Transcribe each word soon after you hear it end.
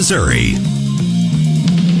Missouri.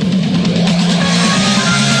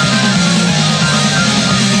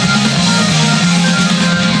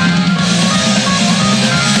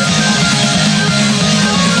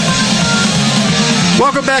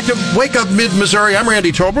 Welcome back to Wake Up Mid-Missouri. I'm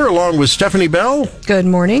Randy Tolber, along with Stephanie Bell. Good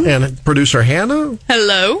morning. And producer Hannah.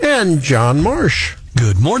 Hello. And John Marsh.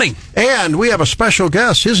 Good morning. And we have a special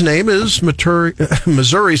guest. His name is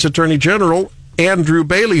Missouri's Attorney General Andrew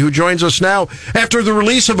Bailey, who joins us now after the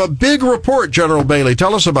release of a big report. General Bailey,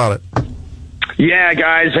 tell us about it. Yeah,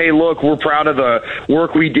 guys. Hey, look, we're proud of the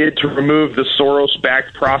work we did to remove the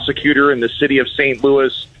Soros-backed prosecutor in the city of St.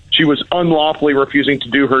 Louis. She was unlawfully refusing to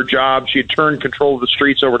do her job. She had turned control of the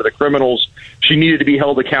streets over to the criminals. She needed to be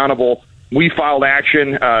held accountable. We filed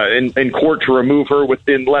action in court to remove her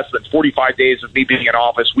within less than 45 days of me being in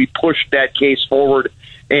office. We pushed that case forward.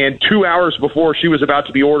 And 2 hours before she was about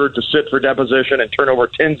to be ordered to sit for deposition and turn over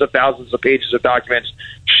tens of thousands of pages of documents,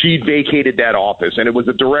 she vacated that office. And it was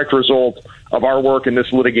a direct result of our work in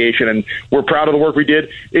this litigation. And we're proud of the work we did.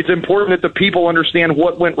 It's important that the people understand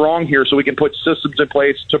what went wrong here so we can put systems in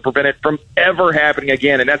place to prevent it from ever happening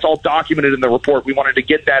again. And that's all documented in the report. We wanted to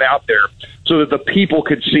get that out there so that the people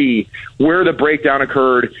could see where the breakdown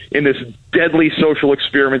occurred in this deadly social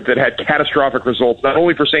experiment that had catastrophic results, not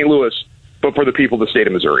only for St. Louis, but for the people of the state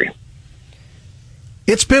of Missouri.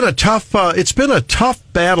 It's been a tough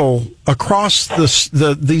battle across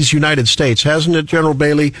these United States, hasn't it, General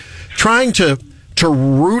Bailey? Trying to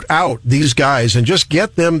root out these guys and just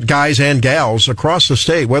get them, guys and gals, across the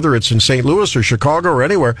state, whether it's in St. Louis or Chicago or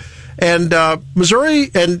anywhere. And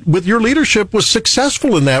Missouri, and with your leadership, was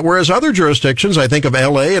successful in that, whereas other jurisdictions, I think of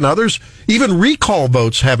L.A. and others, even recall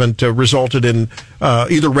votes haven't resulted in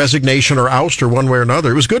either resignation or ouster one way or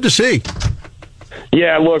another. It was good to see.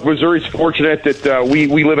 Yeah, look, Missouri's fortunate that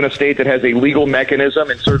we live in a state that has a legal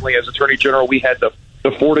mechanism, and certainly as Attorney General, we had the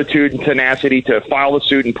fortitude and tenacity to file the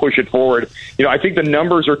suit and push it forward. You know, I think the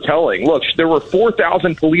numbers are telling. Look, there were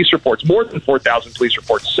 4,000 police reports, more than 4,000 police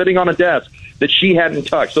reports, sitting on a desk that she hadn't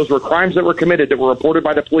touched. Those were crimes that were committed that were reported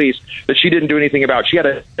by the police that she didn't do anything about. She had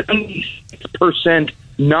a 96%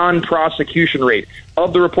 non-prosecution rate.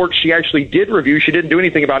 Of the reports she actually did review, she didn't do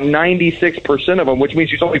anything about 96% of them, which means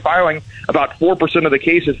she's only filing about 4% of the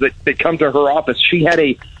cases that come to her office. She had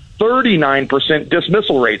a 39%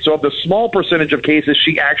 dismissal rate. So of the small percentage of cases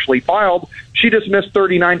she actually filed, she dismissed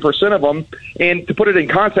 39% of them. And to put it in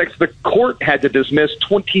context, the court had to dismiss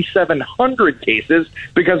 2,700 cases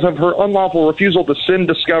because of her unlawful refusal to send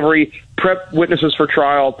discovery, prep witnesses for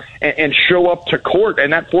trial, and show up to court.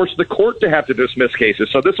 And that forced the court to have to dismiss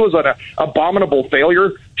cases. So this was an abominable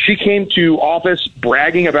failure. She came to office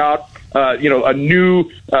bragging about a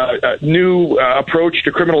new approach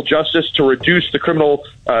to criminal justice to reduce the criminal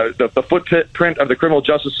the footprint of the criminal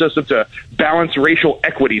justice system to balance racial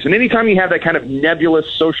equities. And anytime you have that kind of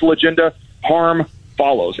nebulous social agenda, harm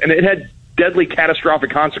follows. And it had deadly catastrophic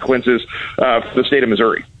consequences for the state of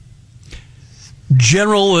Missouri.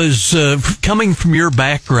 General, is coming from your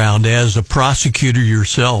background as a prosecutor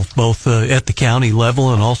yourself, both at the county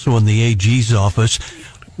level and also in the AG's office,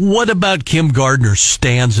 what about Kim Gardner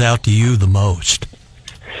stands out to you the most?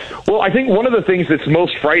 Well, I think one of the things that's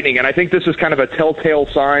most frightening, and I think this is kind of a telltale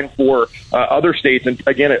sign for other states, and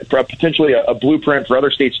again, potentially a blueprint for other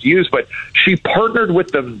states to use, but she partnered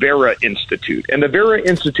with the Vera Institute. And the Vera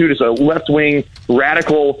Institute is a left-wing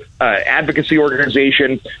radical advocacy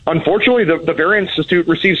organization. Unfortunately, the Vera Institute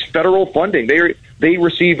receives federal funding. They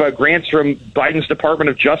receive grants from Biden's Department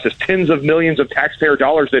of Justice, tens of millions of taxpayer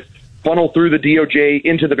dollars that funnel through the DOJ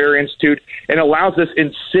into the Vera Institute, and allows this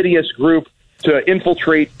insidious group to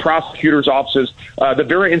infiltrate prosecutors' offices. The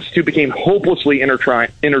Vera Institute became hopelessly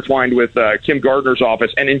intertwined with Kim Gardner's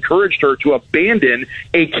office and encouraged her to abandon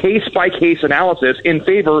a case-by-case analysis in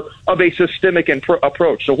favor of a systemic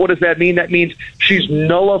approach. So what does that mean? That means she's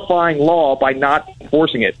nullifying law by not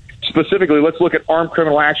enforcing it. Specifically, let's look at armed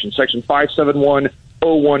criminal action, Section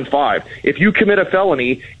 571-015. If you commit a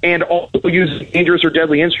felony and also use a dangerous or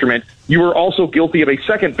deadly instrument, you are also guilty of a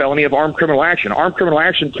second felony of armed criminal action. Armed criminal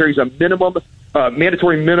action carries a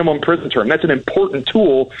mandatory minimum prison term. That's an important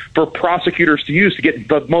tool for prosecutors to use to get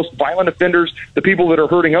the most violent offenders, the people that are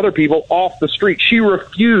hurting other people, off the street. She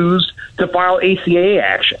refused to file ACA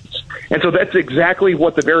actions. And so that's exactly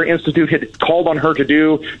what the Vera Institute had called on her to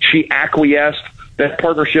do. She acquiesced. That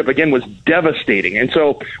partnership, again, was devastating. And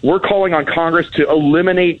so we're calling on Congress to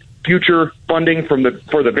eliminate future funding for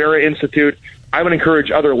the Vera Institute. I would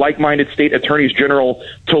encourage other like-minded state attorneys general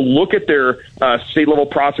to look at their state-level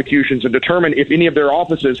prosecutions and determine if any of their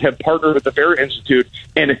offices have partnered with the Vera Institute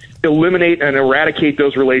and eliminate and eradicate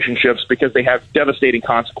those relationships because they have devastating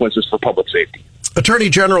consequences for public safety. Attorney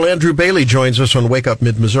General Andrew Bailey joins us on Wake Up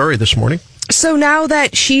Mid-Missouri this morning. So now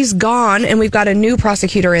that she's gone and we've got a new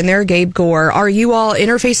prosecutor in there, Gabe Gore, are you all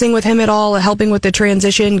interfacing with him at all, helping with the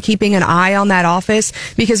transition, keeping an eye on that office?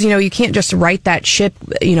 Because, you can't just right that ship,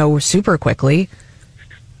 super quickly.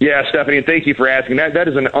 Yeah, Stephanie, and thank you for asking. That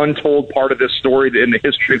is an untold part of this story in the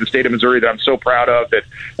history of the state of Missouri that I'm so proud of, that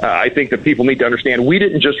I think that people need to understand. We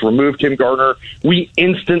didn't just remove Kim Gardner. We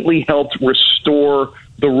instantly helped restore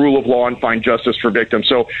the rule of law and find justice for victims.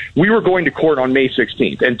 So we were going to court on May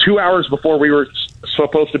 16th, and 2 hours before we were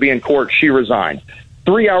supposed to be in court, she resigned.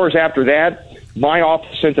 3 hours after that, my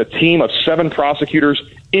office sent a team of 7 prosecutors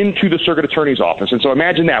into the circuit attorney's office. And so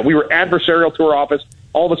imagine that. We were adversarial to her office.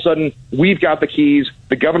 All of a sudden, we've got the keys.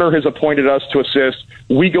 The governor has appointed us to assist.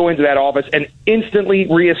 We go into that office and instantly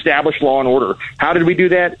reestablish law and order. How did we do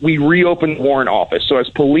that? We reopened the warrant office. So as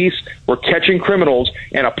police were catching criminals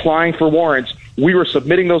and applying for warrants, we were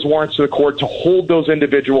submitting those warrants to the court to hold those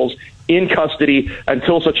individuals in custody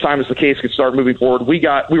until such time as the case could start moving forward. We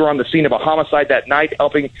were on the scene of a homicide that night,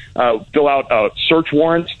 helping fill out search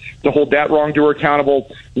warrants to hold that wrongdoer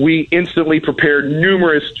accountable. We instantly prepared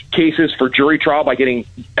numerous cases for jury trial by getting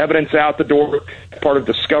evidence out the door, part of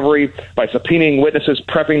discovery, by subpoenaing witnesses,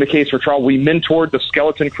 prepping the case for trial. We mentored the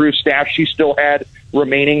skeleton crew staff she still had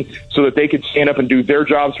remaining so that they could stand up and do their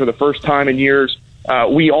jobs for the first time in years.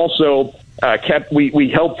 We also we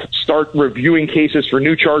helped start reviewing cases for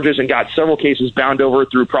new charges and got several cases bound over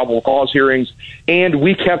through probable cause hearings, and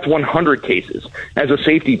we kept 100 cases as a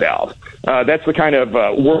safety valve. That's the kind of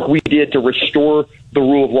work we did to restore the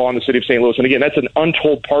rule of law in the city of St. Louis. And again, that's an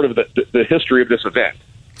untold part of the history of this event.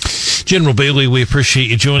 General Bailey, we appreciate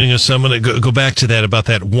you joining us. I'm going to go back to that about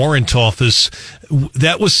that warrant office.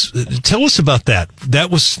 Tell us about that.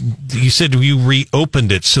 You said you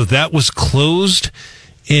reopened it, so that was closed.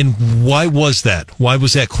 And why was that? Why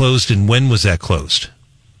was that closed, and when was that closed?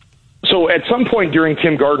 So at some point during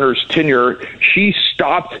Kim Gardner's tenure, she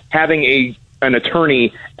stopped having an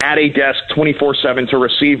attorney at a desk 24/7 to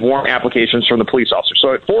receive warrant applications from the police officer.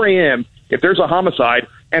 So at 4 a.m., if there's a homicide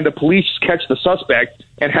and the police catch the suspect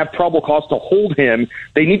and have probable cause to hold him,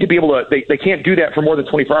 they need to be able to, they can't do that for more than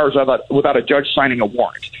 24 hours without a judge signing a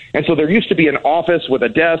warrant. And so there used to be an office with a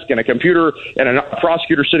desk and a computer and a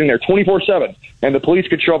prosecutor sitting there 24/7. And the police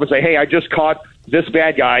could show up and say, hey, I just caught this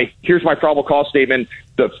bad guy. Here's my probable cause statement.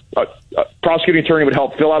 The prosecuting attorney would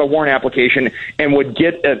help fill out a warrant application and would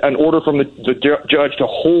get an order from the judge to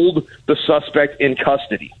hold the suspect in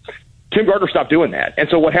custody. Kim Gardner stopped doing that. And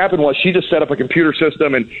so what happened was she just set up a computer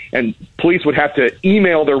system, and police would have to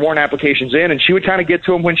email their warrant applications in, and she would kind of get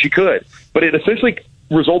to them when she could. But it essentially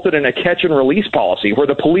resulted in a catch and release policy where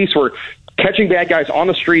the police were catching bad guys on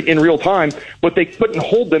the street in real time, but they couldn't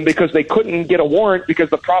hold them because they couldn't get a warrant because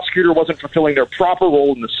the prosecutor wasn't fulfilling their proper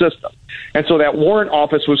role in the system. And so that warrant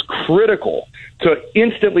office was critical to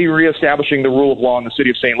instantly reestablishing the rule of law in the city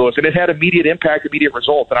of St. Louis. And it had immediate impact, immediate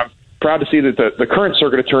results. And I'm proud to see that the current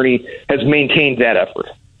circuit attorney has maintained that effort.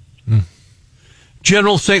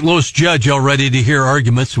 General, St. Louis judge all ready to hear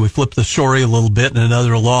arguments. We flip the story a little bit in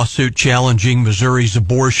another lawsuit challenging Missouri's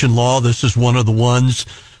abortion law. This is one of the ones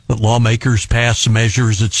that lawmakers passed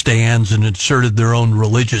measures that stands and inserted their own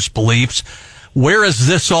religious beliefs. Where is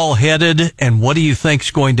this all headed, and what do you think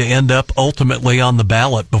is going to end up ultimately on the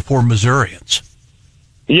ballot before Missourians?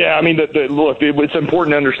 Yeah, I mean, look, it's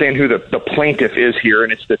important to understand who the plaintiff is here,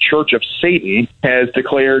 and it's the Church of Satan has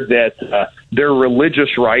declared that their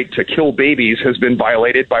religious right to kill babies has been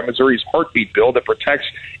violated by Missouri's heartbeat bill that protects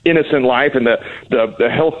innocent life and the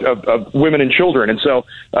health of women and children. And so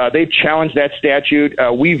they've challenged that statute.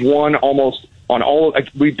 We've won almost on all.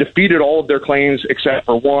 We've defeated all of their claims except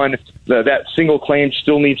for one. That single claim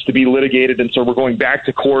still needs to be litigated, and so we're going back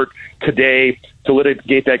to court today to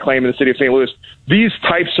litigate that claim in the city of St. Louis. These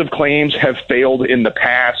types of claims have failed in the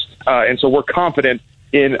past, and so we're confident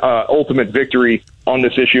in ultimate victory on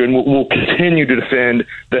this issue, and we'll continue to defend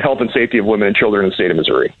the health and safety of women and children in the state of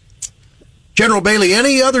Missouri. General Bailey,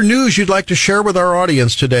 any other news you'd like to share with our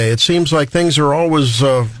audience today? It seems like things are always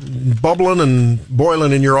bubbling and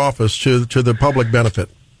boiling in your office to the public benefit.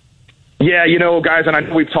 Yeah, guys, and I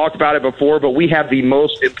know we've talked about it before, but we have the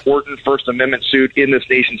most important First Amendment suit in this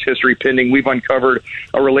nation's history pending. We've uncovered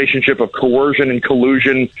a relationship of coercion and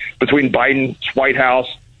collusion between Biden's White House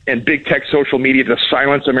and big tech social media to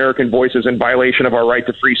silence American voices in violation of our right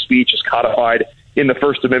to free speech as codified in the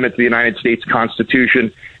First Amendment to the United States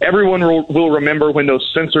Constitution. Everyone will remember when those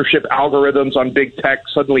censorship algorithms on big tech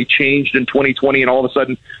suddenly changed in 2020, and all of a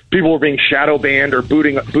sudden people were being shadow banned or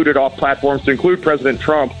booted off platforms to include President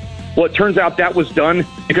Trump. Well, it turns out that was done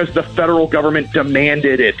because the federal government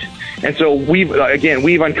demanded it. And so we've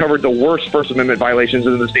uncovered the worst First Amendment violations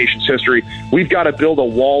in this nation's history. We've got to build a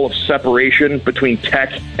wall of separation between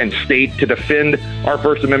tech and state to defend our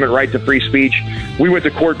First Amendment right to free speech. We went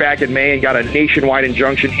to court back in May and got a nationwide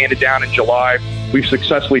injunction handed down in July. We've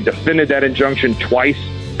successfully defended that injunction twice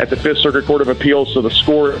at the Fifth Circuit Court of Appeals, so the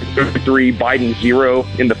score is 3, Biden 0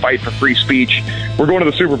 in the fight for free speech. We're going to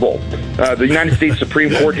the Super Bowl. The United States Supreme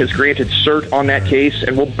Court has granted cert on that case,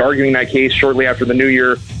 and we'll be arguing that case shortly after the new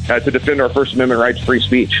year to defend our First Amendment right to free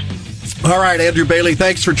speech. All right, Andrew Bailey,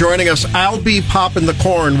 thanks for joining us. I'll be popping the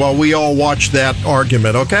corn while we all watch that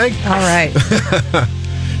argument, okay? All right.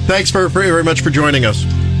 Thanks very much for joining us.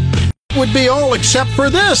 Would be all except for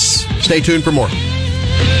this. Stay tuned for more.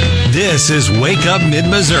 This is Wake Up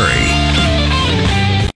Mid-Missouri.